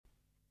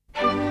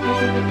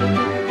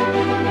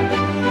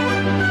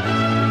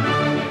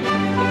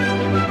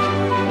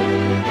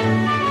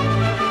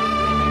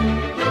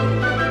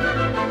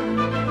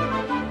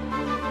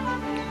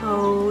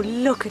Oh,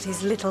 look at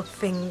his little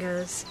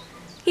fingers.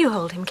 You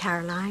hold him,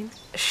 Caroline.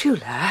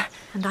 Shula?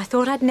 And I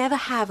thought I'd never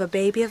have a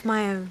baby of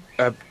my own.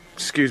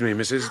 Excuse me,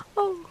 Mrs.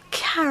 Oh,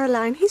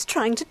 Caroline, he's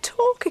trying to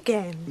talk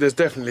again. There's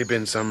definitely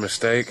been some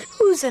mistake.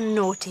 Who's a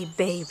naughty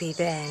baby,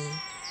 then?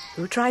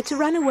 Who tried to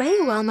run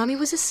away while Mummy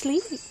was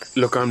asleep?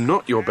 Look, I'm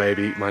not your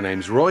baby. My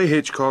name's Roy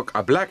Hitchcock.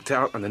 I blacked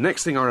out, and the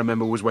next thing I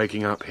remember was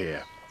waking up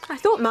here. I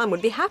thought Mum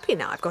would be happy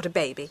now I've got a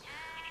baby.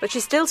 But she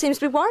still seems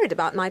to be worried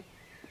about my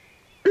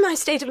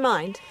state of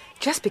mind.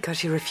 Just because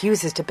she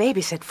refuses to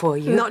babysit for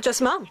you. Not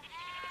just Mum.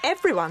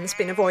 Everyone's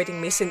been avoiding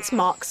me since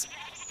Mark's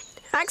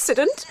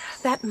accident.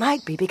 That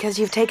might be because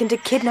you've taken to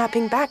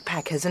kidnapping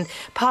backpackers and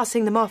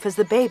passing them off as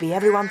the baby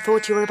everyone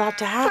thought you were about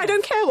to have. I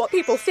don't care what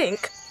people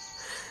think.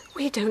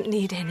 We don't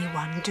need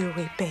anyone, do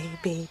we,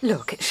 baby?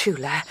 Look,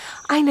 Shula,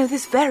 I know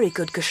this very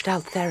good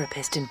Gestalt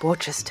therapist in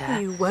Worcester.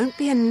 You won't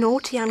be a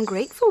naughty,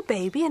 ungrateful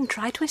baby and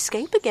try to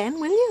escape again,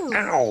 will you?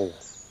 Ow!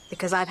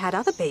 Because I've had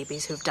other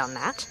babies who've done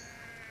that.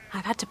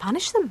 I've had to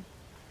punish them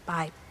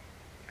by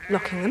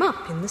locking them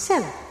up in the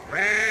cellar.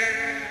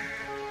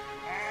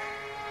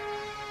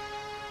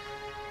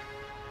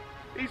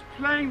 He's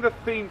playing the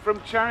theme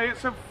from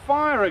Chariots of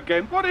Fire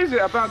again. What is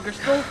it about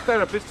Gestalt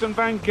therapists and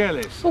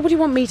Vangelis? Well, what do you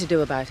want me to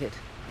do about it?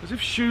 As if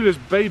Shula's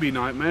baby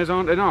nightmares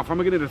aren't enough. I'm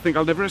beginning to think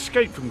I'll never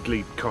escape from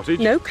Glebe Cottage.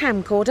 No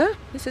camcorder.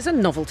 This is a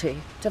novelty.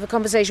 To have a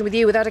conversation with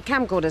you without a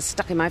camcorder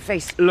stuck in my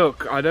face.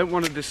 Look, I don't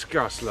want to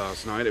discuss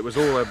last night. It was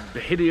all a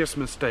hideous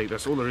mistake.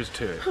 That's all there is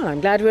to it. Well, I'm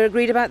glad we're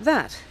agreed about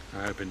that.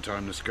 I hope in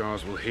time the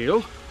scars will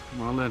heal.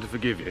 I'll learn to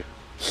forgive you.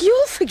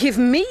 You'll forgive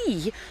me?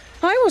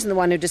 I wasn't the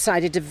one who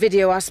decided to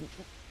video us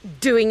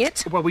doing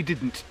it. Well, we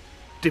didn't,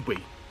 did we?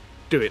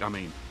 Do it, I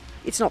mean.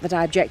 It's not that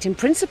I object in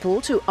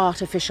principle to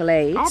artificial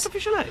aids.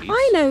 Artificial aids?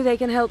 I know they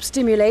can help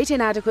stimulate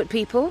inadequate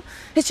people.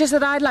 It's just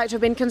that I'd like to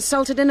have been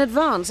consulted in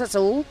advance, that's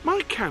all.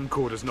 My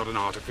camcorder's not an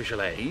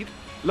artificial aid.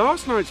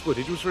 Last night's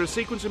footage was for a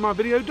sequence in my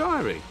video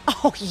diary.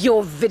 Oh,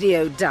 your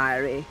video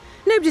diary.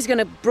 Nobody's going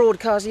to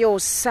broadcast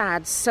your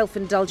sad,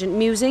 self-indulgent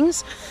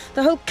musings.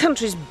 The whole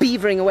country's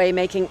beavering away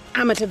making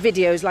amateur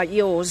videos like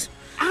yours.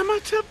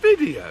 Amateur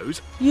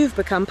videos? You've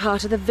become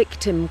part of the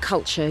victim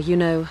culture, you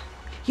know.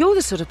 You're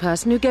the sort of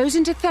person who goes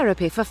into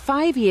therapy for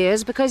 5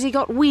 years because he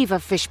got weaver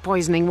fish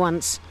poisoning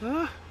once.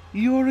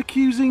 You're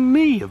accusing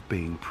me of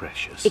being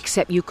precious.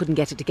 Except you couldn't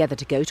get it together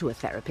to go to a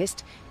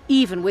therapist,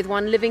 even with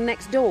one living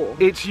next door.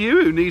 It's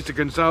you who needs to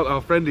consult our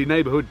friendly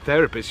neighbourhood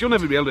therapist. You'll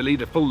never be able to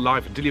lead a full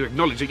life until you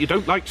acknowledge that you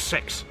don't like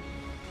sex.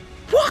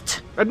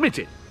 What? Admit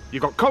it.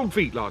 You got cold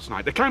feet last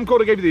night. The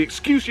camcorder gave you the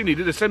excuse you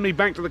needed to send me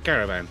back to the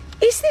caravan.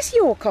 Is this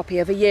your copy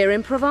of A Year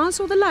in Provence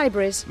or the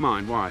library's?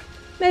 Mine, why?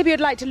 Maybe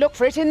you'd like to look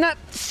for it in that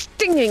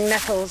stinging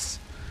nettles.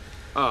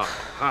 Oh,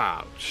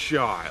 how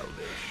childish.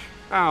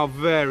 How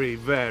very,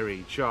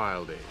 very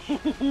childish.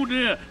 Oh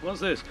dear, what's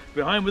this?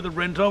 Behind with the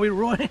rent, are we,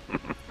 Roy?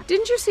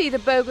 Didn't you see the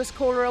bogus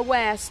caller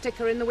aware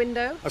sticker in the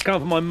window? I've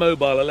come for my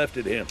mobile, I left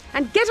it here.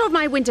 And get off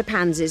my winter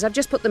pansies, I've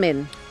just put them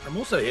in. I'm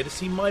also here to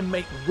see my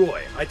mate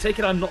Roy. I take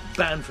it I'm not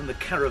banned from the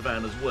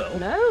caravan as well.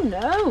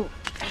 No.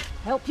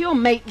 Help your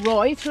mate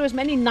Roy through as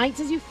many nights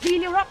as you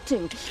feel you're up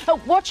to. Oh,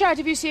 watch out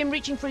if you see him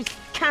reaching for his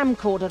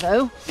camcorder,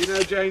 though. You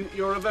know, Jane,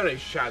 you're a very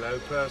shallow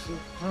person.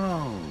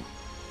 Oh,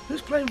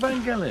 who's playing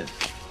Vangelis?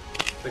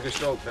 The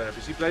Gestalt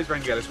therapist. He plays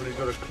Vangelis when he's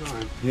got a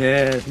client.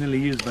 Yes, nearly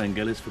used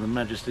Vangelis for the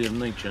majesty of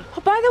nature.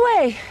 Oh, by the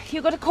way,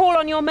 you got a call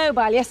on your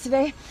mobile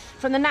yesterday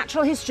from the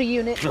Natural History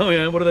Unit. Oh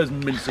yeah, what do those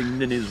mincing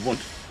ninnies want?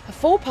 A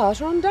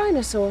 4-parter on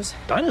dinosaurs.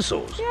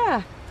 Dinosaurs?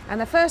 Yeah,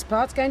 and the first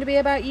part's going to be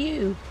about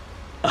you.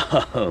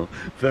 Oh,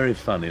 very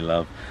funny,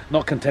 love.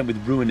 Not content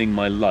with ruining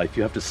my life,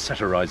 you have to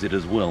satirise it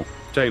as well.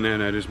 Take no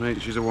notice,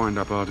 mate. She's a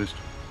wind-up artist.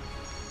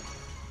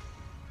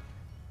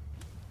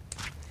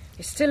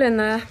 He's still in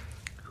there.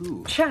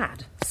 Who?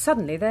 Chad.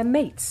 Suddenly they're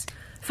mates.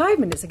 5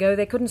 minutes ago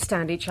they couldn't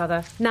stand each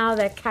other. Now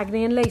they're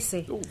Cagney and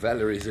Lacey. Oh,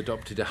 Valerie's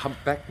adopted a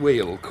humpback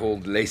whale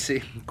called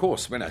Lacey. Of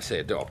course, when I say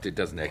adopt, it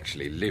doesn't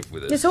actually live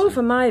with us. It's all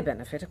for my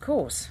benefit, of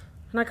course.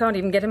 And I can't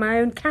even get in my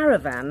own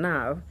caravan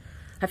now.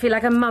 I feel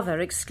like a mother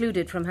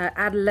excluded from her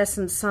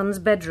adolescent son's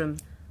bedroom.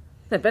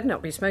 They'd better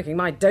not be smoking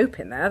my dope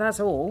in there, that's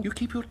all. You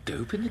keep your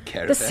dope in the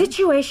caravan? The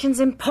situation's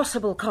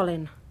impossible,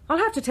 Colin. I'll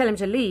have to tell him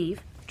to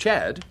leave.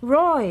 Chad?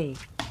 Roy.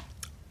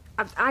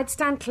 I'd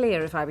stand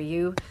clear if I were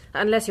you,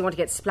 unless you want to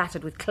get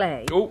splattered with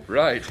clay. Oh,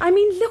 right. I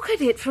mean, look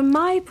at it from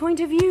my point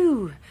of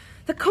view.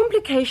 The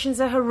complications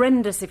are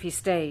horrendous if he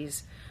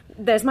stays.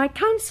 There's my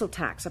council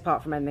tax,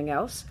 apart from anything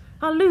else.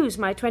 I'll lose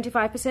my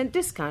 25%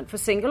 discount for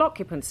single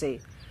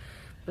occupancy.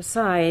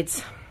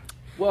 Besides...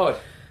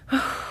 What?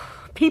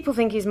 People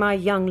think he's my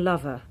young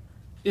lover.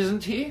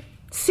 Isn't he?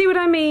 See what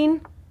I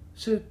mean?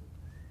 So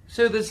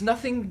there's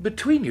nothing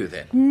between you,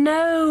 then?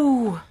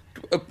 No.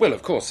 Well,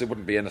 of course, there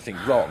wouldn't be anything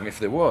wrong if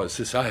there was.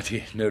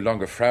 Society no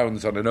longer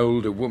frowns on an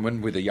older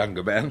woman with a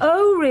younger man.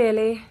 Oh,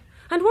 really?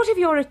 And what if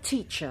you're a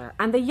teacher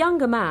and the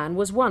younger man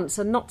was once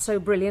a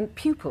not-so-brilliant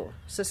pupil?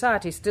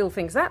 Society still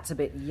thinks that's a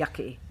bit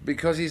yucky.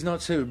 Because he's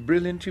not so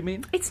brilliant, you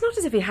mean? It's not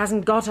as if he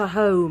hasn't got a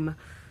home.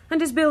 And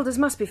his builders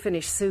must be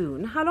finished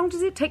soon. How long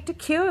does it take to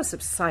cure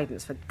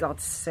subsidence, for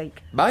God's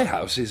sake? My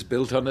house is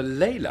built on a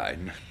ley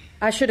line.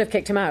 I should have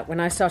kicked him out when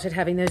I started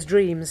having those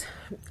dreams.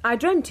 I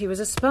dreamt he was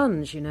a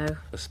sponge, you know.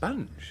 A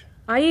sponge?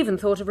 I even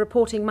thought of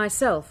reporting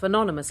myself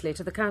anonymously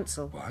to the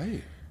council.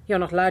 Why? You're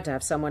not allowed to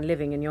have someone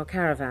living in your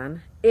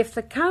caravan. If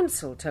the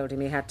council told him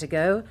he had to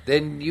go...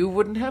 Then you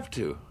wouldn't have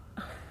to.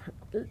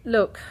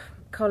 Look,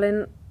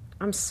 Colin,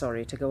 I'm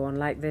sorry to go on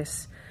like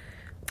this.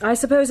 I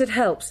suppose it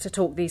helps to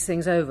talk these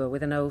things over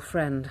with an old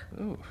friend.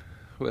 Oh,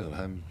 well,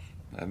 I'm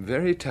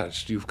very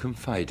touched you've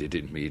confided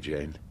in me,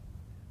 Jane.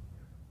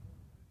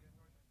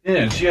 Yeah,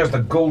 and she has the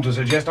gall to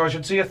suggest I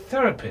should see a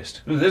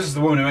therapist. This is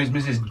the woman who makes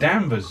Mrs.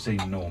 Danvers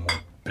seem normal.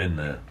 Been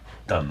there,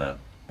 done that.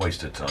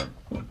 Waste of time.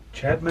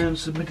 Chadman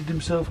submitted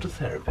himself to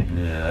therapy.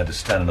 Yeah, I had to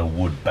stand in a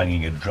wood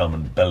banging a drum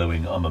and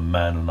bellowing, I'm a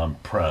man and I'm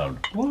proud.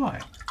 Why?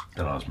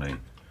 Don't ask me.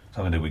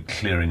 Something to do with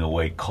clearing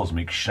away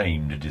cosmic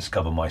shame to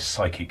discover my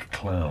psychic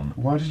clown.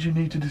 Why did you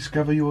need to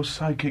discover your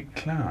psychic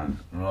clown?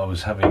 I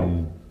was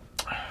having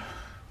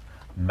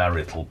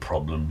marital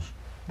problems.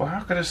 Well,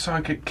 how could a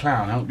psychic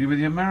clown help you with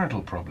your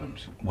marital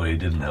problems? Well, he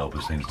didn't help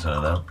as things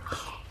turned out.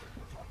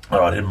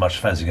 Oh, I didn't much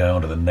fancy going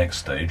on to the next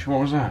stage. What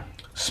was that?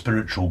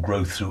 Spiritual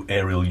growth through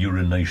aerial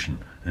urination.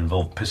 It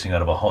involved pissing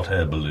out of a hot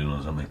air balloon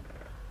or something.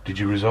 Did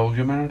you resolve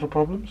your marital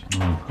problems?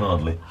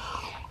 Hardly.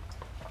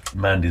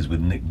 Mandy's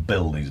with Nick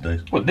Bell these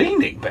days. Well, the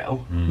Nick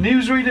Bell?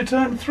 Newsreader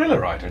turned thriller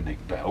writer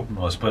Nick Bell.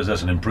 Well, I suppose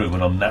that's an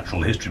improvement on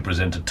natural history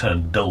presenter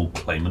turned dole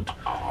claimant.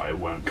 Oh, it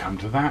won't come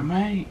to that,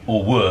 mate.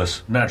 Or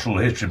worse, natural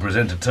history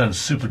presenter turned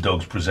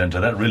superdogs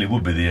presenter. That really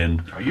would be the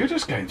end. Oh, you're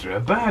just going through a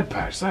bad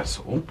patch, that's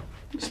all.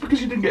 It's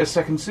because you didn't get a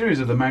second series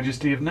of The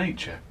Majesty of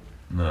Nature.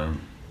 No,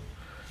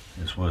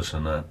 it's worse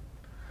than that.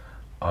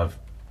 I've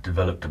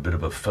developed a bit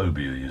of a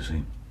phobia, you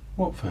see.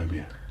 What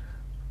phobia?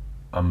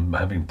 I'm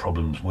having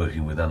problems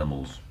working with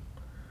animals.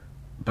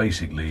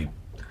 Basically,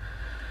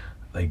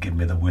 they give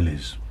me the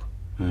willies.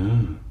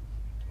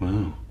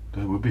 Well,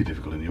 that would be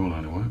difficult in your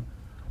line of work.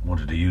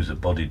 Wanted to use a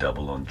body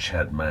double on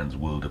Chad Mann's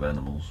World of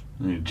Animals.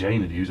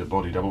 Jane would use a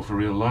body double for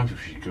real life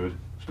if she could.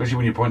 Especially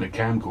when you point a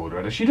camcorder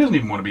at her. She doesn't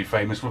even want to be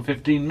famous for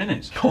 15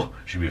 minutes. Oh,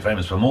 she'll be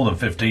famous for more than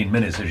 15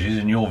 minutes if she's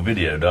in your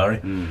video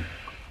diary.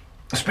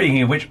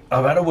 Speaking of which,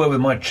 I've had a word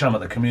with my chum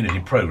at the community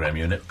programme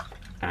unit.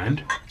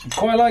 And? He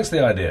quite likes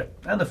the idea,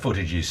 and the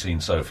footage he's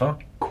seen so far.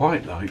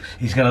 Quite likes?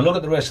 He's going to look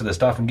at the rest of the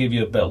stuff and give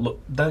you a bell.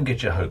 Look, don't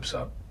get your hopes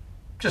up.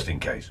 Just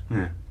in case.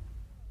 Yeah.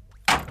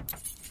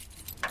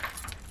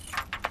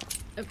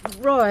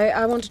 Roy,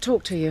 I want to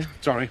talk to you.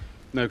 Sorry,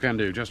 no can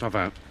do, just off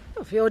out.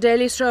 Oh, for your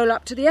daily stroll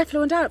up to the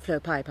effluent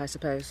outflow pipe, I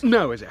suppose.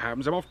 No, as it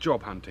happens, I'm off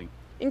job hunting.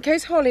 In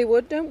case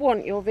Hollywood don't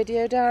want your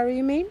video diary,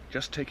 you mean?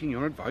 Just taking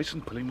your advice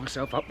and pulling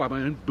myself up by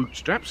my own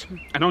bootstraps.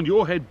 And on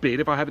your head bid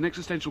if I have an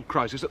existential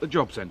crisis at the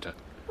job centre.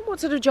 And what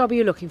sort of job are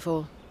you looking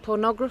for?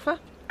 Pornographer?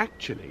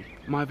 Actually,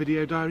 my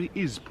video diary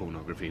is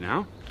pornography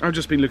now. I've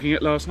just been looking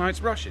at last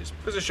night's rushes.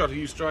 There's a shot of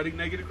you striding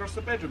naked across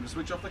the bedroom to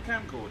switch off the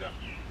camcorder.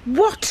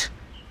 What?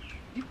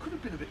 You could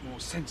have been a bit more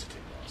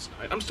sensitive last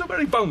night. I'm still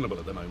very vulnerable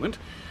at the moment.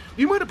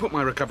 You might have put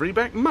my recovery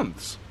back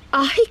months.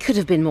 I could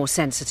have been more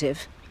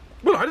sensitive.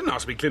 Well, I didn't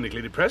ask to be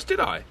clinically depressed,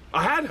 did I?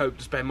 I had hoped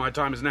to spend my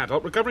time as an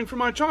adult recovering from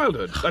my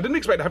childhood. I didn't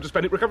expect to have to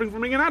spend it recovering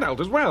from being an adult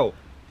as well.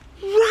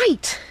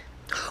 Right.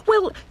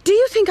 Well, do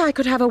you think I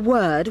could have a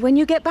word when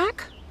you get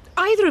back?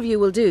 Either of you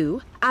will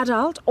do,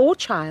 adult or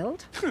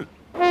child.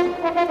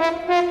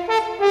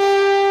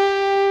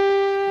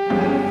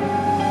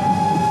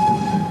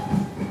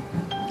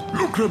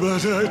 Look,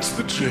 Roberta, it's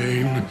the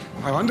train.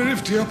 I wonder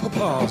if dear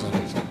Papa's on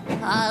it.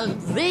 I'll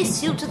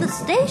race you to the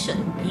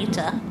station,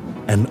 Peter.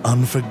 An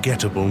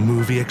unforgettable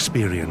movie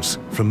experience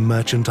from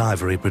Merchant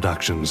Ivory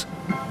Productions.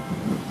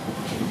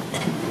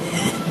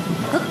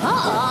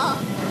 Papa!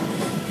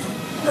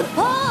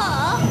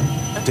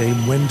 Papa!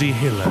 Dame Wendy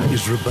Hiller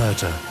is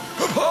Roberta.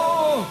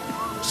 Papa!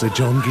 Sir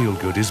John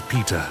Gielgud is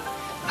Peter.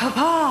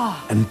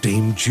 Papa! And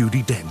Dame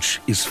Judi Dench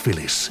is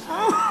Phyllis.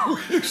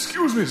 Oh,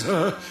 excuse me,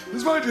 sir.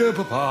 Is my dear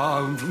Papa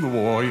home from the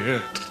war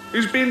yet?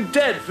 He's been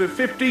dead for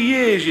 50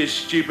 years, you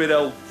stupid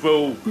old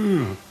fool.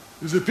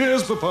 It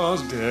appears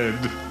Papa's dead.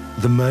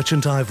 The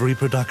Merchant Ivory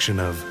production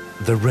of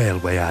The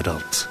Railway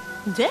Adults.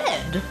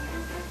 Dead?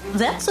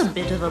 That's a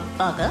bit of a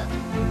bugger.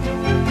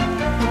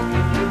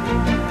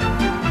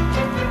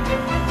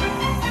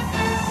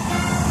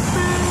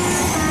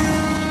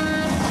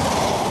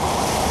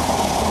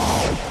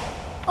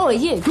 Oh, are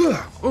you?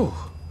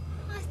 Oh.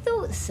 I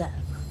thought so.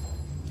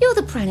 You're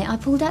the planet I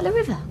pulled out the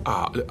river.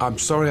 I'm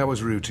sorry I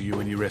was rude to you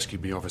when you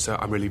rescued me, officer.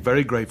 I'm really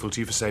very grateful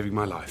to you for saving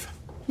my life.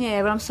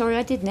 Yeah, well, I'm sorry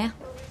I did now.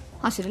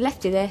 I should have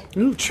left you there.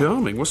 Oh,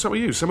 charming. What's up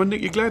with you? Someone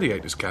nicked your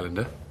gladiators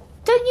calendar?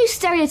 Don't you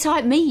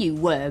stereotype me, you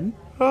worm.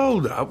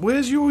 Hold up.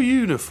 Where's your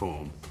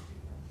uniform?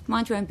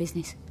 Mind your own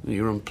business.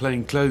 You're on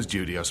plain clothes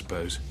duty, I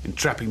suppose.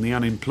 Entrapping the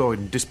unemployed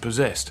and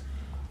dispossessed.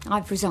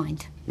 I've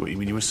resigned. What, you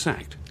mean you were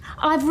sacked?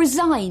 I've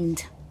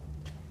resigned.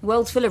 The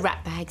world's full of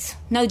rat bags.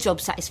 No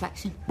job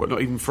satisfaction. What,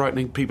 not even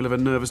frightening people of a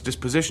nervous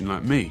disposition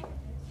like me? You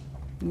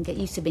can get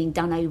used to being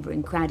done over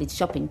in crowded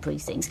shopping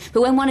precincts,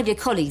 but when one of your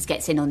colleagues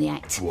gets in on the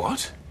act...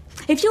 What?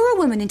 If you're a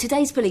woman in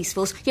today's police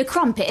force, you're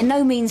crumpet and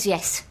no means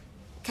yes.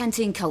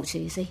 Canteen culture,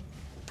 you see.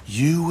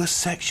 You were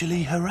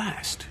sexually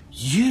harassed?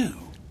 You?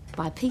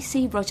 By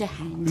PC Roger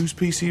Hand. Who's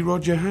PC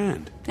Roger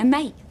Hand? A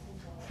mate.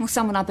 Or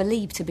someone I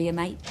believe to be a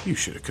mate. You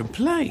should have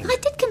complained. I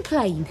did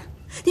complain.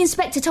 The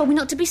inspector told me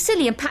not to be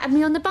silly and patted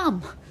me on the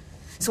bum.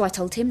 So I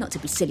told him not to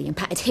be silly and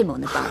patted him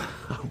on the bum.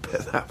 I'll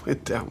bet that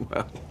went down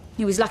well.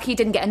 He was lucky he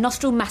didn't get a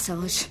nostril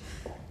massage.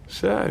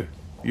 So,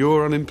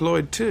 you're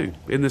unemployed too,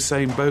 in the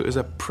same boat as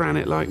a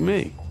pranet like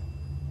me.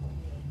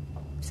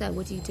 So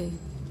what do you do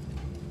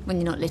when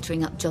you're not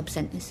littering up job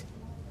centres?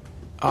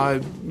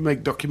 I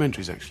make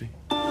documentaries, actually.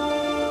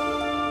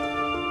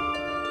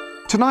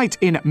 Tonight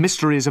in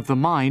Mysteries of the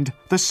Mind,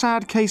 the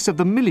sad case of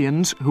the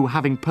millions who,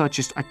 having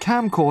purchased a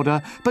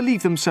camcorder,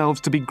 believe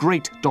themselves to be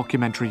great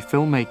documentary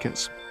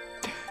filmmakers.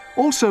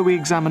 Also, we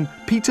examine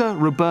Peter,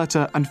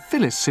 Roberta and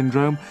Phyllis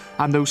syndrome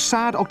and those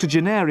sad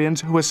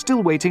octogenarians who are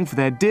still waiting for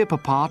their dear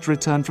papa to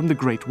return from the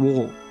Great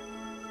Wall.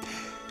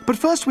 But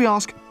first we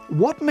ask,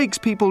 what makes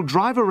people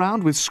drive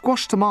around with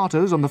squashed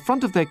tomatoes on the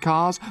front of their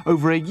cars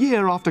over a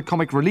year after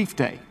Comic Relief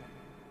Day?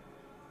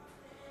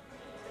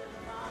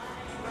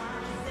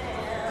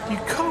 You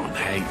can't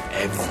hate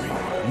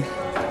everyone.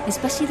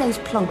 Especially those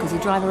plonkers who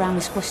drive around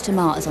with squashed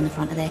tomatoes on the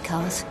front of their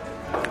cars.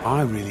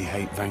 I really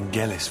hate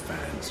Vangelis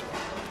fans.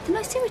 The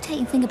most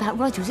irritating thing about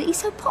Roger is that he's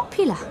so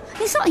popular.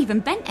 He's not even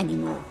bent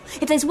anymore.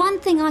 If there's one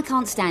thing I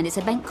can't stand, it's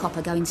a bent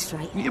copper going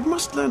straight. You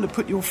must learn to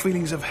put your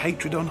feelings of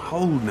hatred on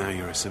hold now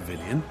you're a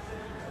civilian.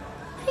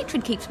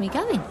 Hatred keeps me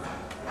going.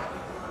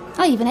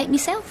 I even hate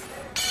myself.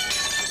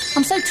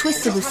 I'm so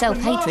twisted with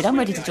self-hatred, I'm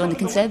ready to join the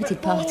Conservative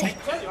Party.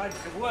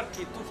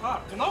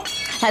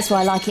 That's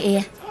why I like it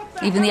here.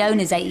 Even the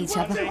owners hate each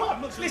other.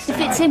 It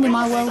fits in with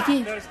my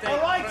worldview.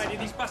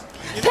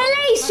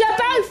 Police, you're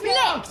both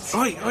licked!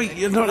 Oi,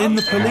 you're not in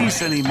the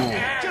police anymore.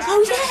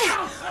 Oh,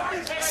 yeah.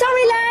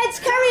 Sorry, lads,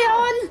 carry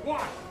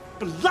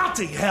on.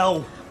 Bloody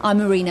hell! I'm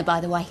Marina, by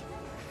the way.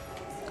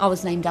 I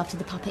was named after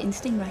the puppet in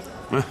Stingray.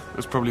 Well,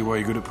 that's probably why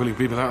you're good at pulling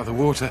people out of the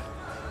water.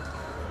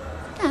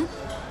 Yeah.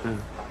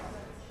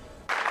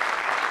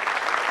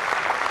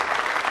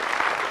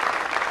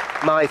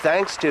 My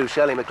thanks to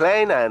Shirley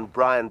MacLaine and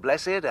Brian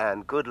Blessed,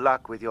 and good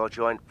luck with your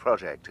joint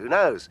project. Who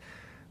knows?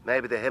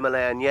 Maybe the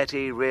Himalayan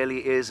Yeti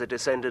really is a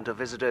descendant of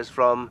visitors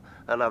from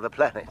another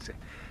planet.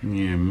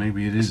 Yeah,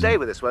 maybe it is. Stay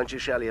with us, won't you,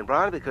 Shirley and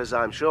Brian, because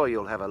I'm sure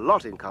you'll have a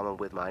lot in common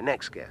with my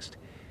next guest.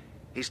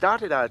 He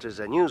started out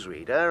as a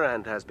newsreader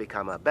and has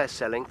become a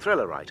best-selling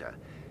thriller writer.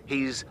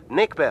 He's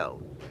Nick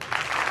Bell.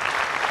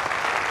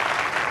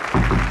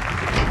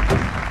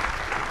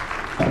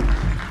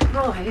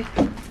 Hi.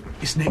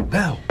 It's Nick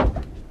Bell.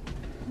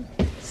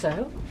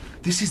 So?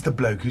 This is the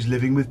bloke who's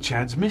living with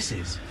Chad's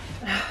missus.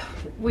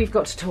 We've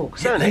got to talk.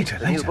 So, later.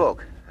 New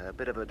book. A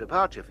bit of a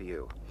departure for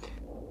you.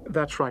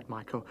 That's right,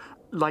 Michael.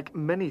 Like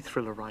many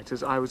thriller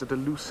writers, I was at a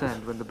loose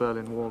end when the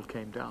Berlin Wall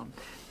came down.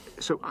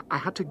 So I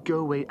had to go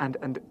away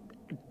and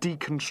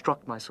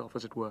deconstruct myself,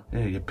 as it were.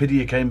 Yeah, you pity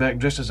you came back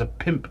dressed as a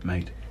pimp,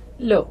 mate.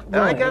 Look,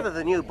 I gather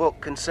the new book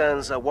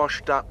concerns a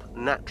washed-up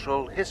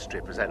natural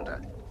history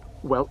presenter.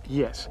 Well,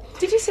 yes.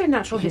 Did you say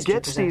natural history He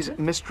gets presenter? these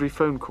mystery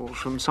phone calls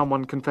from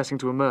someone confessing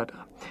to a murder.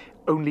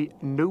 Only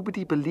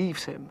nobody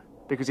believes him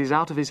because he's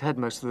out of his head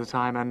most of the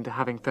time and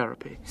having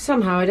therapy.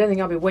 Somehow I don't think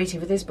I'll be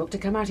waiting for this book to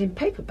come out in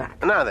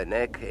paperback. Now then,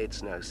 Nick,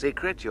 it's no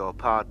secret your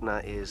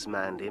partner is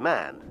Mandy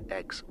Mann,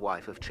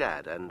 ex-wife of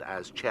Chad, and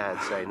as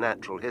Chad's a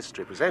natural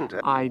history presenter...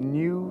 I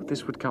knew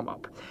this would come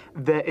up.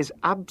 There is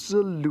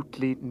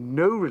absolutely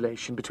no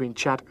relation between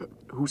Chad,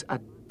 who's a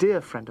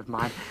dear friend of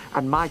mine,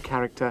 and my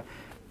character,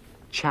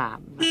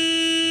 Chan.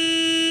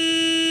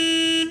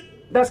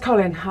 That's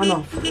Colin. I'm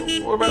off.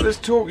 What about this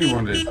talk you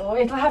wanted? Oh,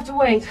 it'll have to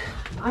wait.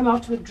 I'm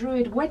off to a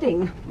druid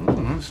wedding. Oh,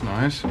 that's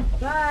nice.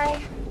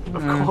 Bye.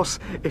 Of course,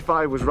 if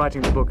I was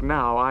writing the book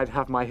now, I'd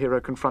have my hero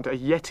confront a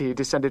yeti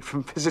descended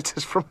from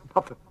visitors from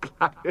another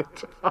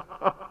planet.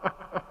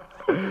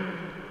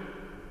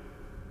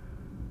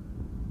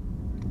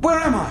 Where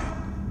am I?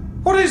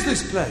 What is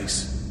this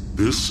place?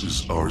 This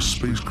is our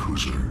space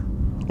cruiser.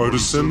 Our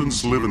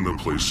descendants live in the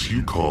place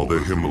you call the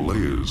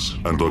Himalayas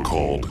and are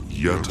called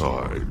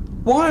Yeti.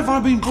 Why have I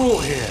been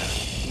brought here?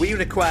 We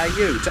require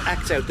you to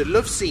act out the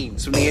love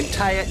scenes from the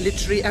entire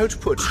literary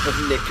output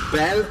of Nick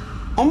Bell.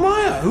 On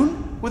my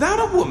own? Without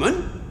a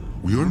woman?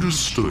 We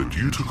understood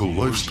you took a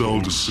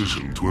lifestyle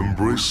decision to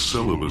embrace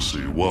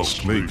celibacy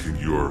whilst making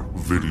your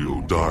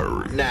video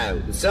diary. Now,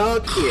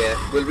 Zog here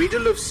will read a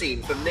love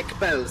scene from Nick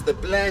Bell's The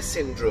Blair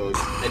Syndrome,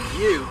 and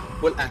you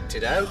will act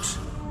it out.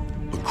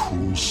 A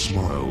cruel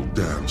smile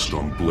danced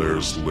on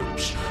Blair's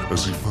lips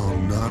as he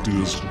found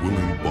Nadia's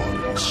willing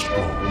body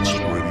sprawled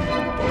spread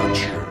eagle by a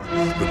chair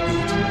that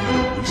built in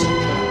a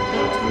recent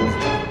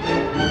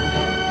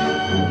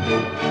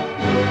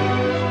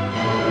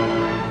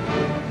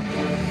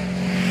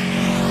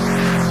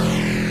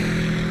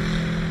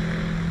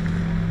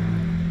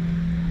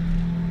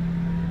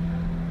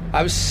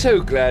I'm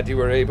so glad you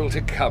were able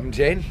to come,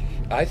 Jane.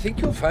 I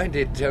think you'll find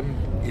it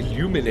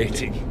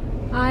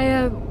illuminating.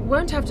 I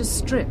won't have to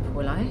strip,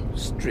 will I?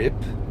 Strip?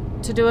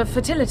 To do a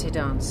fertility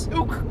dance.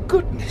 Oh,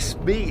 goodness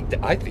me.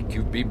 I think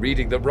you've been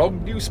reading the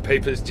wrong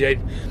newspapers,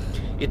 Jane.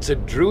 It's a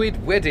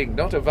Druid wedding,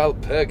 not a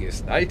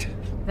Walpurgis night.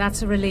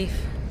 That's a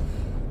relief.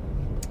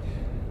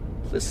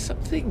 There's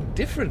something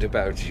different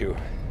about you.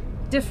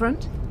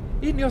 Different?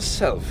 In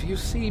yourself, you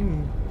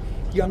seem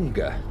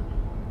younger.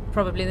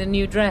 Probably the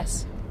new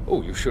dress.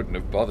 Oh, you shouldn't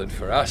have bothered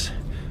for us.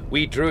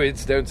 We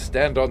Druids don't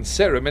stand on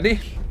ceremony.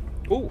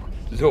 Oh,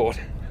 Lord,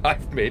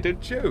 I've made a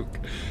joke.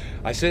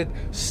 I said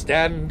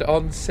stand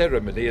on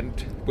ceremony,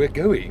 and we're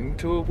going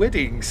to a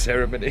wedding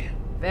ceremony.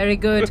 Very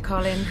good,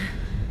 Colin.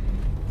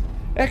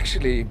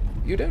 Actually,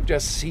 you don't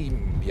just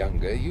seem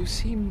younger, you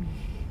seem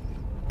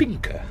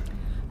pinker.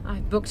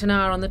 I booked an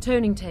hour on the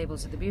toning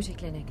tables at the beauty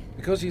clinic.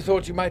 Because you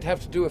thought you might have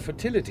to do a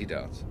fertility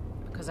dance?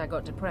 Because I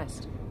got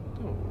depressed.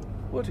 Oh,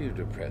 what are you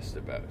depressed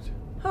about?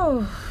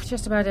 Oh,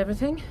 just about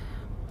everything.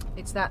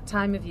 It's that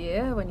time of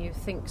year when you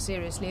think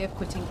seriously of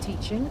quitting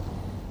teaching.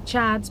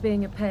 Chad's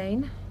being a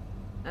pain.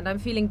 And I'm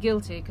feeling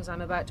guilty because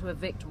I'm about to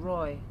evict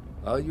Roy.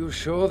 Are you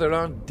sure there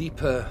aren't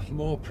deeper,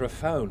 more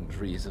profound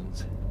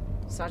reasons?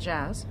 Such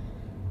as?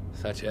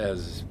 Such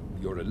as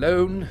you're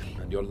alone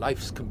and your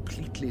life's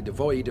completely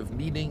devoid of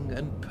meaning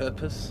and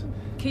purpose?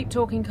 Keep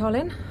talking,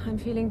 Colin. I'm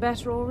feeling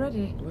better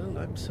already. Well,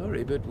 I'm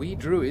sorry, but we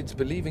Druids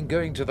believe in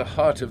going to the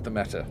heart of the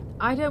matter.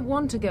 I don't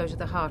want to go to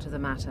the heart of the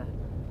matter.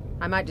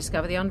 I might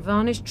discover the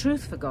unvarnished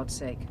truth, for God's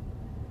sake.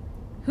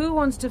 Who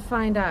wants to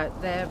find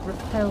out they're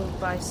repelled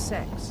by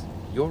sex?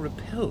 You're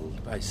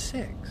repelled by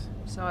sex?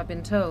 So I've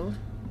been told.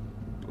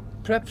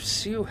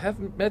 Perhaps you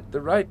haven't met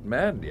the right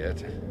man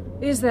yet.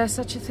 Is there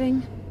such a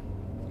thing?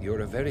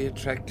 You're a very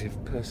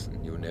attractive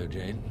person, you know,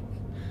 Jane.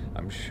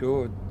 I'm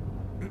sure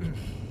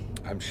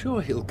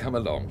he'll come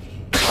along.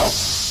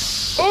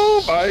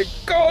 Oh, my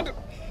God!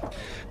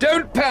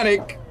 Don't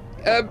panic!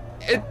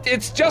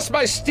 It's just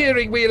my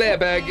steering wheel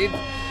airbag.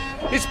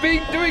 It's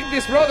been doing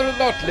this rather a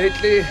lot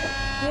lately.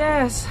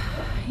 Yes,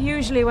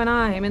 usually when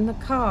I'm in the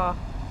car.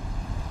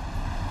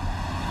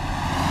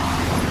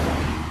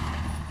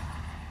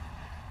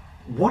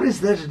 What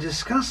is there to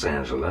discuss,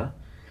 Angela?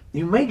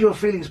 You made your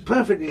feelings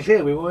perfectly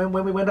clear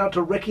when we went out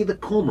to recce the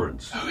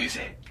cormorants. Who is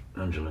it?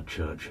 Angela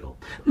Churchill.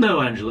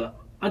 No, Angela,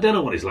 I don't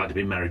know what it's like to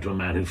be married to a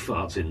man who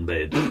farts in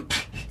bed.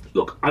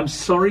 Look, I'm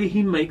sorry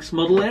he makes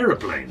model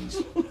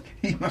aeroplanes.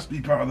 He must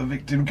be part of the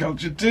victim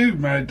culture too,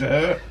 married to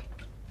her.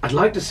 I'd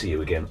like to see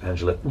you again,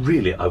 Angela.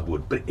 Really, I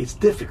would, but it's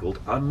difficult.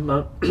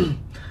 I'm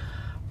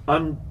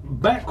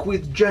back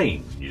with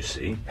Jane, you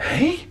see.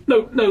 Hey?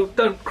 No,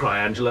 don't cry,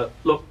 Angela.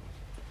 Look,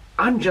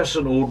 I'm just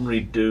an ordinary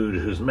dude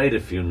who's made a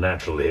few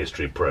natural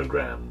history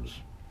programs.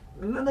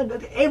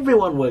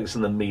 Everyone works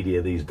in the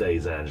media these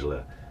days,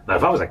 Angela. Now,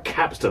 if I was a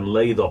capstan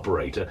lathe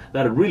operator,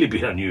 that'd really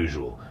be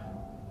unusual.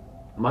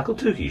 The Michael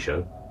Tukey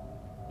show?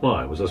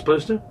 Why, was I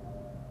supposed to?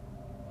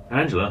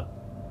 Angela?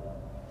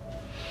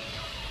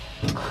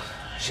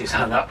 She's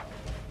hung up.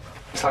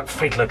 It's like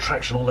Fatal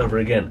Attraction all over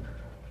again.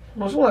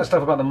 What's all that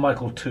stuff about the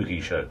Michael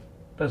Tukey show?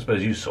 Don't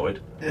suppose you saw it.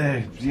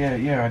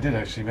 Yeah, I did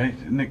actually,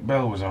 mate. Nick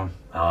Bell was on.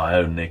 Oh, I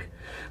own Nick.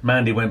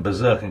 Mandy went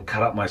berserk and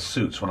cut up my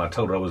suits when I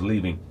told her I was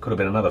leaving. Could have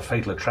been another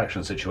Fatal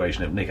Attraction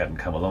situation if Nick hadn't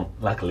come along.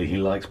 Luckily, he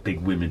likes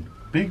big women.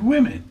 Big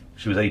women?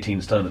 She was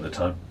 18 stone at the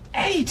time.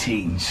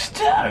 18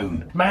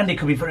 stone? Mandy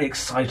could be very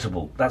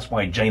excitable. That's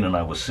why Jane and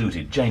I were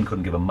suited. Jane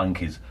couldn't give a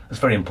monkeys. It's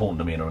very important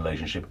to me in a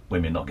relationship.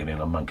 Women not giving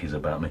a monkeys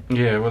about me.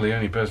 Yeah, well, the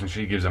only person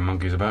she gives a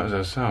monkeys about is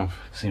herself.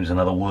 Seems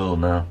another world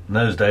now. In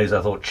those days,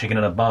 I thought chicken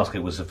in a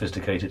basket was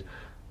sophisticated.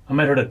 I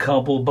met her at a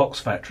cardboard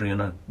box factory, you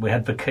know. We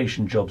had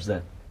vacation jobs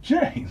there.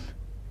 Jane?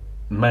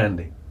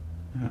 Mandy.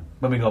 Yeah.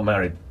 When we got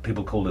married,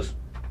 people called us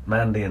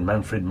Mandy and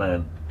Manfred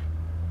Mann.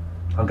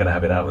 I'm going to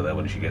have it out with her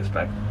when she gets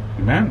back.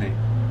 Mandy?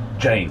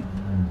 Jane.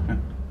 Yeah.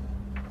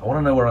 I want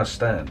to know where I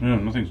stand. No,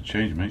 nothing's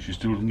changed, mate. She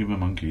still doesn't give her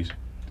monkeys.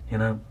 You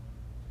know,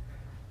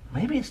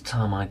 maybe it's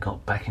time I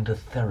got back into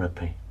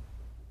therapy.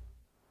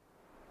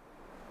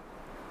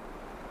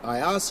 I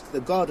ask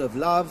the god of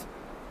love,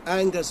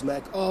 Angus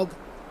MacOg,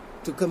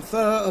 to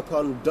confer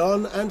upon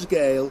Don and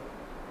Gale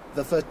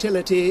the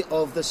fertility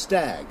of the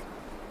stag.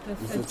 The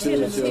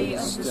fertility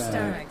of the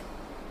stag.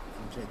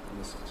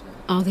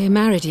 Are they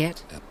married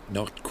yet?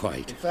 Not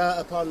quite. Confer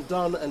upon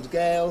Don and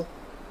Gale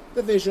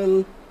the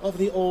vision of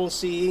the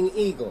all-seeing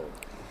eagle.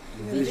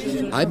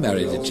 I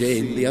married a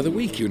Jane the other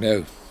week, you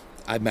know.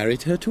 I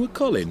married her to a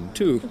Colin,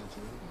 too.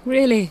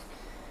 Really?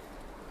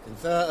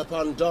 Confer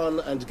upon Don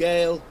and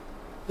Gale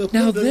the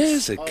Now prudence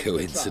there's a of the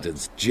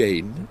coincidence,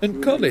 Jane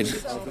and Colin.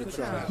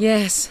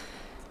 Yes.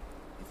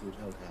 If you'd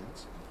hold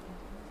hands.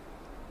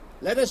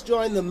 Let us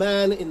join the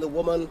man in the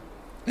woman.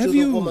 Have to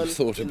you the woman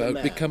thought in the about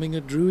man. becoming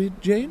a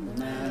Druid,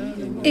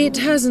 Jane? It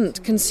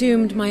hasn't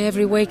consumed my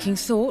every waking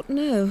thought,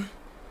 no.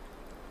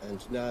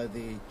 And now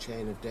the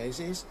chain of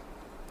daisies.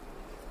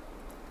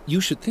 You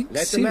should think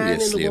Let the man in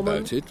the seriously woman,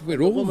 about it. We're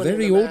the all woman in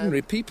very the man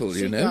ordinary people,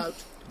 you seek know.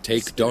 out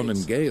Take Don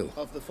and Gail.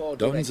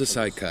 Don's a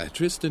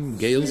psychiatrist and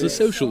Gail's a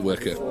social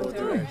worker.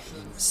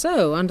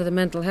 So, under the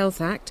Mental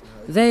Health Act,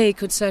 they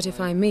could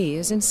certify me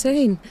as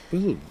insane.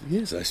 Well,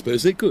 yes, I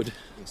suppose they could.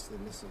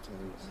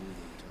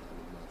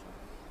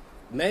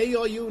 May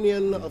your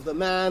union of the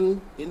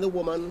man in the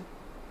woman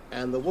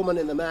and the woman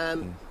in the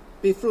man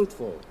be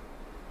fruitful,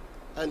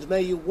 and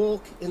may you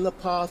walk in the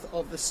path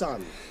of the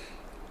sun.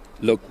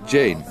 Look,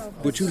 Jane,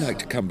 would you like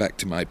to come back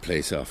to my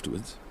place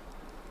afterwards?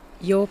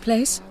 Your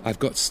place? I've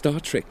got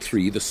Star Trek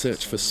III, The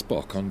Search for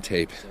Spock on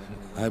tape.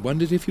 I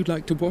wondered if you'd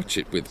like to watch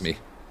it with me.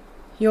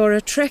 You're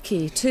a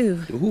Trekkie,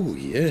 too. Oh,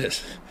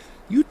 yes.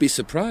 You'd be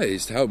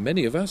surprised how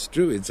many of us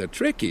druids are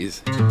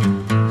Trekkies.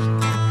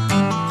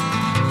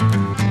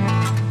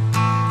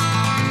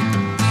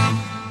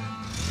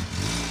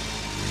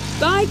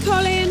 Bye,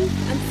 Colin,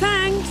 and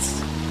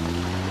thanks.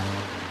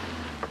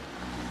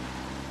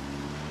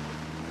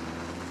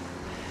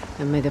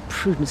 And may the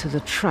prudence of the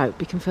trout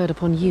be conferred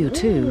upon you,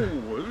 too.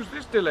 Ooh, who's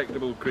this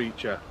delectable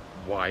creature?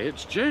 Why,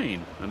 it's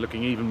Jane, and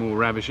looking even more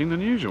ravishing than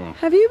usual.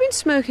 Have you been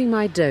smoking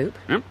my dope?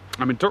 Yep,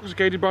 I'm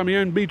intoxicated by my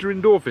own beta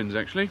endorphins,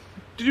 actually.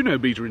 Did you know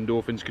beta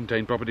endorphins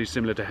contain properties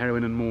similar to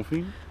heroin and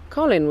morphine?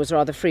 Colin was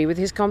rather free with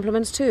his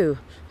compliments, too.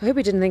 I hope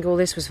he didn't think all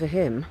this was for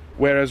him.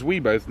 Whereas we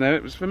both know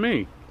it was for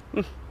me.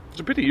 It's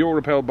a pity you're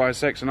repelled by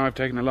sex and I've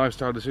taken a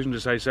lifestyle decision to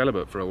stay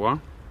celibate for a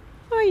while.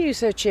 Why are you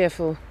so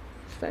cheerful?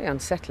 It's very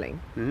unsettling.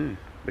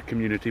 The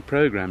Community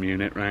Programme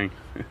Unit rang.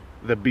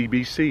 The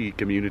BBC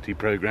Community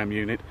Programme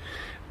Unit.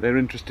 They're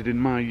interested in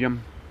my,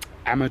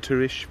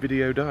 amateurish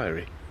video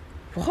diary.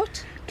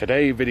 What?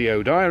 Today,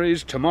 video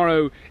diaries.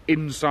 Tomorrow,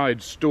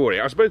 inside story.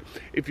 I suppose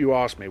if you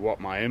ask me what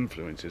my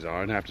influences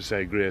are, I'd have to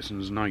say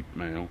Grierson's Night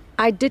Mail.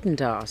 I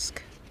didn't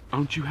ask.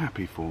 Aren't you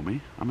happy for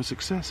me? I'm a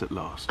success at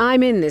last.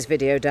 I'm in this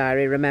video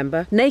diary,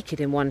 remember? Naked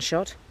in one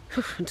shot.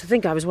 And to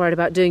think I was worried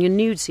about doing a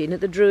nude scene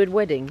at the Druid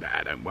wedding.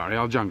 Nah, don't worry,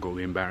 I'll junk all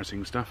the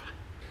embarrassing stuff.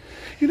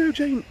 You know,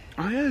 Jane,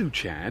 I owe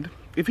Chad.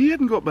 If he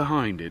hadn't got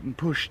behind it and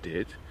pushed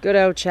it... Good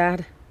old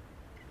Chad.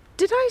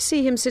 Did I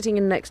see him sitting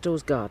in next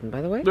door's garden,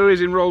 by the way? Though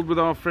he's enrolled with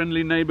our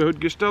friendly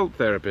neighbourhood Gestalt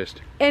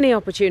therapist. Any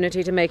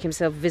opportunity to make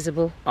himself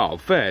visible? Oh,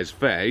 fair's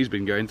fair. He's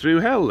been going through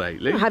hell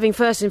lately. Well, having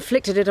first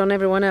inflicted it on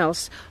everyone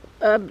else.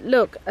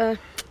 Look,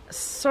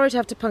 sorry to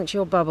have to puncture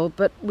your bubble,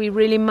 but we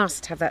really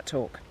must have that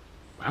talk.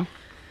 Well,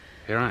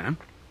 here I am.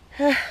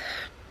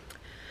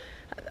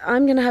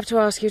 I'm going to have to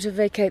ask you to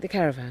vacate the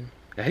caravan.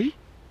 Eh?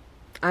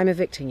 I'm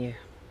evicting you.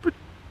 But...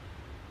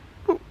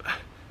 Well,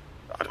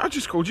 I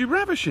just called you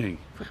ravishing.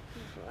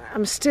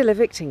 I'm still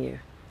evicting you.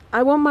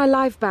 I want my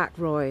life back,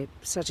 Roy,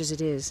 such as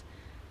it is.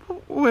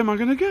 Well, where am I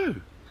going to go?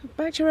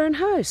 Back to your own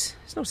house.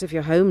 It's not as if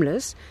you're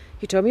homeless.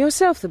 You told me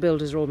yourself the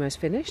builders are almost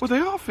finished. Well, they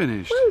are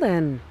finished. Well,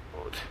 then.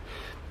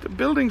 The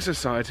Building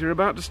Society are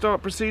about to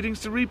start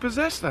proceedings to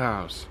repossess the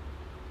house.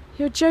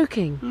 You're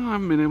joking. Oh, I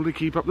haven't been able to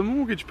keep up the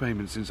mortgage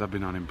payments since I've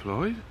been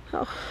unemployed.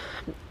 Oh,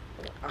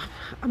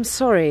 I'm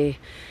sorry.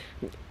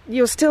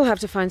 You'll still have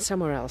to find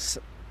somewhere else.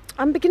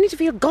 I'm beginning to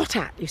feel got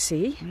at, you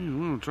see. Yeah,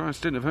 well, try a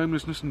stint of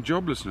homelessness and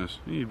joblessness.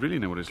 You really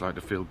know what it's like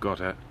to feel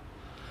got at.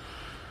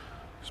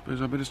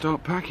 Suppose I better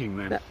start packing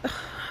then.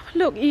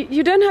 Look,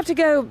 you don't have to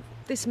go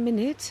this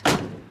minute.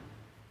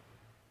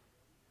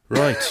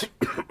 Right.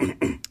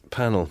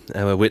 Panel,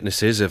 our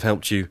witnesses have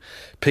helped you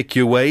pick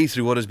your way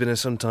through what has been a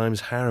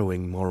sometimes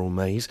harrowing moral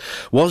maze.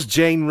 Was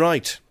Jane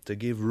right to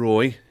give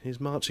Roy his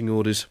marching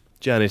orders?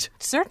 Janet?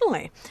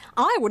 Certainly.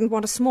 I wouldn't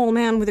want a small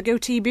man with a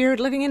goatee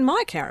beard living in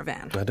my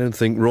caravan. I don't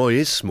think Roy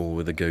is small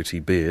with a goatee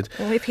beard.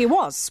 Well, if he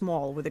was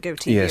small with a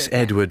goatee beard... Yes,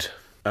 Edward.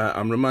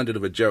 I'm reminded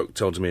of a joke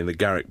told to me in the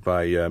garrick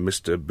by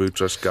Mr.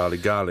 Boutros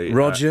Gali.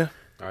 Roger?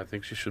 I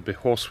think she should be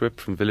horsewhipped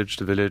from village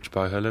to village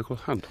by her local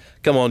hunt.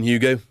 Come on,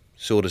 Hugo.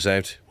 Sort us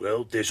out.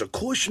 Well, there's a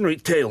cautionary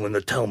tale in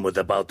the Talmud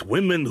about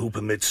women who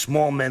permit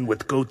small men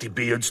with goatee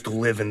beards to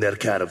live in their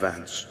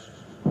caravans.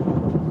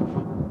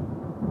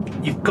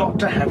 You've got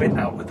to have it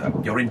out with her.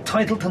 You're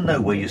entitled to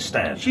know where you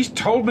stand. She's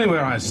told me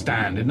where I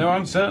stand in no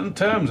uncertain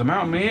terms. I'm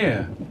out of my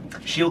ear.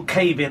 She'll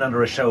cave in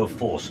under a show of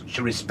force.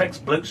 She respects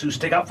blokes who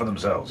stick up for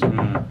themselves.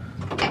 Can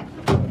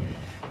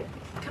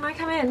I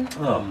come in?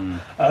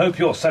 Oh, I hope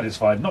you're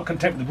satisfied. Not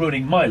content with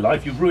ruining my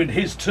life, you've ruined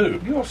his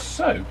too. You're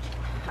soaked.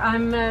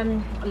 I'm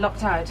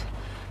locked out.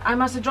 I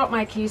must have dropped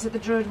my keys at the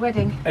Druid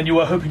wedding. And you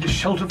were hoping to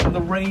shelter from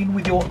the rain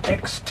with your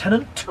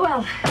ex-tenant?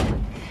 Well,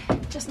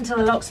 just until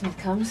the locksmith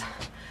comes.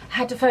 I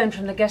had to phone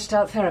from the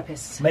Gestalt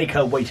therapists. Make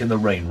her wait in the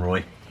rain,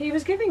 Roy. He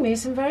was giving me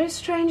some very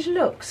strange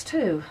looks,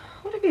 too.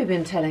 What have you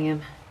been telling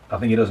him? I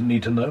think he doesn't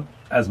need to know,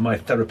 as my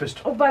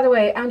therapist. Oh, by the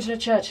way, Angela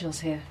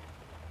Churchill's here.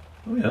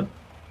 Oh, yeah?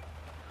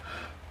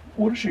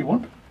 What does she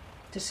want?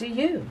 To see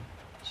you.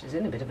 She's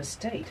in a bit of a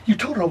state. You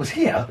told her I was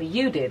here? Well,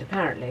 you did,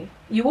 apparently.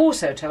 You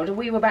also told her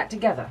we were back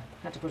together.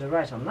 Had to put her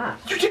right on that.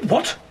 You did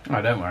what?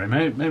 Oh, don't worry,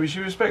 mate. Maybe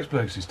she respects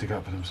blokes who stick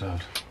up for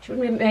themselves. She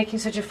wouldn't be making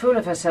such a fool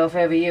of herself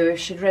over you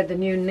if she'd read the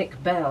new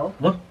Nick Bell.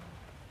 What?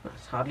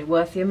 It's hardly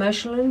worth the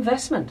emotional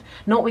investment.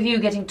 Not with you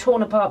getting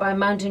torn apart by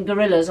mountain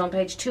gorillas on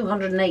page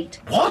 208.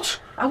 What?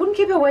 I wouldn't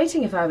keep her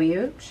waiting if I were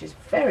you. She's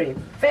very,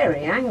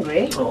 very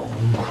angry.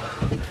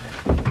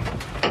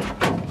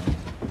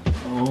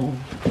 Oh,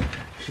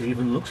 she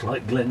even looks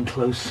like Glenn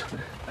Close.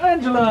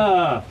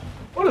 Angela!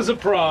 What a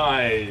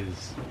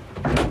surprise!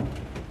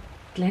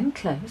 Glenn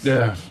Close?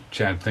 Yeah,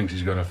 Chad thinks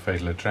he's got a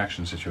fatal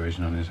attraction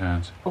situation on his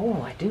hands.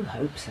 Oh, I do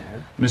hope so.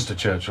 Mr.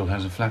 Churchill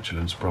has a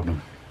flatulence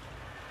problem.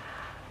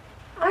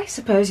 I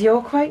suppose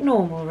you're quite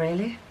normal,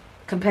 really,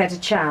 compared to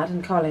Chad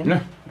and Colin.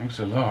 Yeah, thanks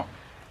a lot.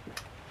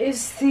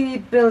 Is the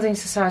Building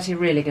Society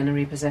really going to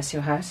repossess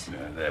your house?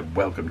 Yeah, they're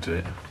welcome to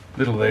it.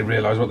 Little they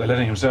realise what they're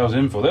letting themselves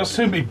in for. They'll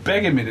soon be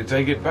begging me to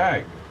take it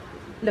back.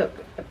 Look,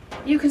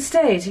 you can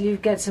stay till you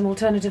get some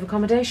alternative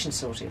accommodation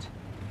sorted.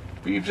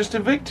 But you've just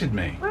evicted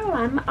me. Well,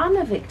 I'm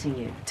unevicting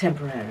you,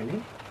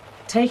 temporarily.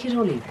 Take it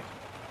or leave it.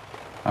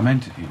 I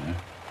meant it, you know.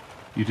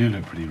 You do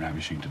look pretty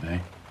ravishing today.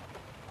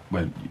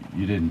 Well,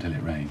 you did until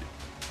it rained.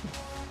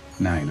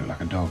 Now you look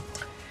like a dog.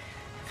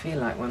 I feel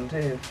like one,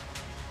 too.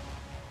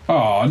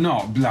 Oh,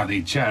 not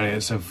bloody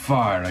Chariots of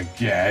Fire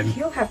again.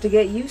 You'll have to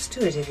get used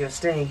to it if you're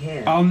staying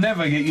here. I'll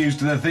never get used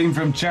to the theme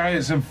from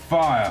Chariots of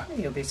Fire.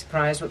 You'll be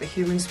surprised what the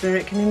human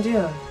spirit can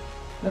endure.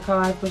 Look how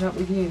I've put up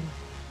with you.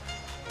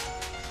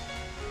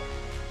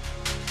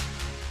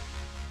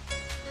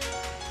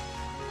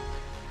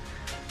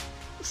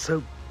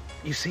 So,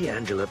 you see,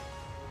 Angela,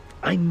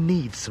 I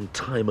need some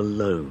time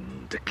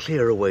alone to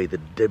clear away the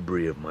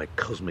debris of my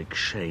cosmic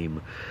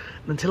shame.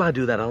 And until I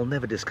do that, I'll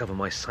never discover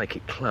my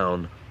psychic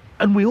clown.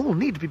 And we all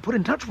need to be put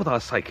in touch with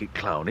our psychic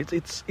clown.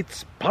 It's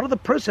part of the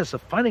process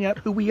of finding out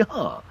who we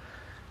are.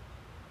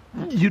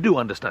 You do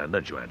understand,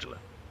 don't you, Angela?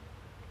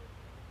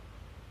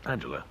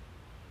 Angela?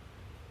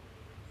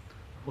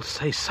 Well,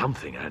 say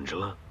something,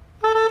 Angela.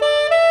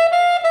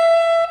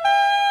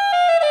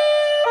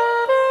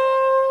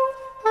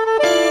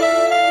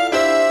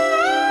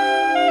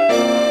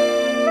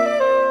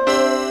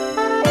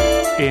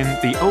 In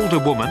The Older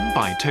Woman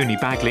by Tony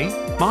Bagley,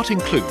 Martin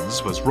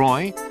Clunes was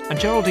Roy and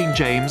Geraldine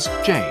James,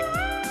 Jane.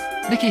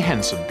 Nicky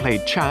Henson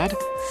played Chad,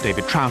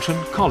 David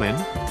Troughton, Colin,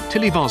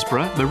 Tilly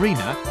Vosborough,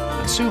 Marina,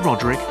 and Sue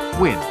Roderick,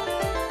 Wynne.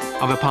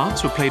 Other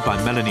parts were played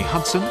by Melanie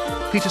Hudson,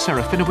 Peter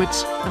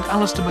Serafinowicz, and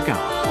Alistair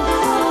McGowan.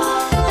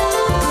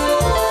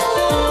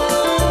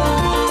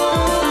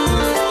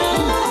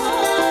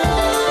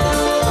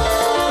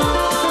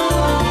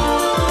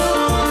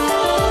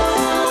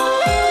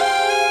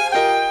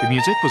 The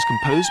music was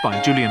composed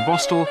by Julian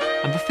Vostell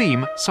and the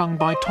theme sung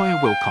by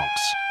Toya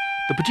Wilcox.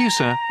 The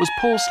producer was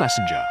Paul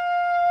Schlesinger.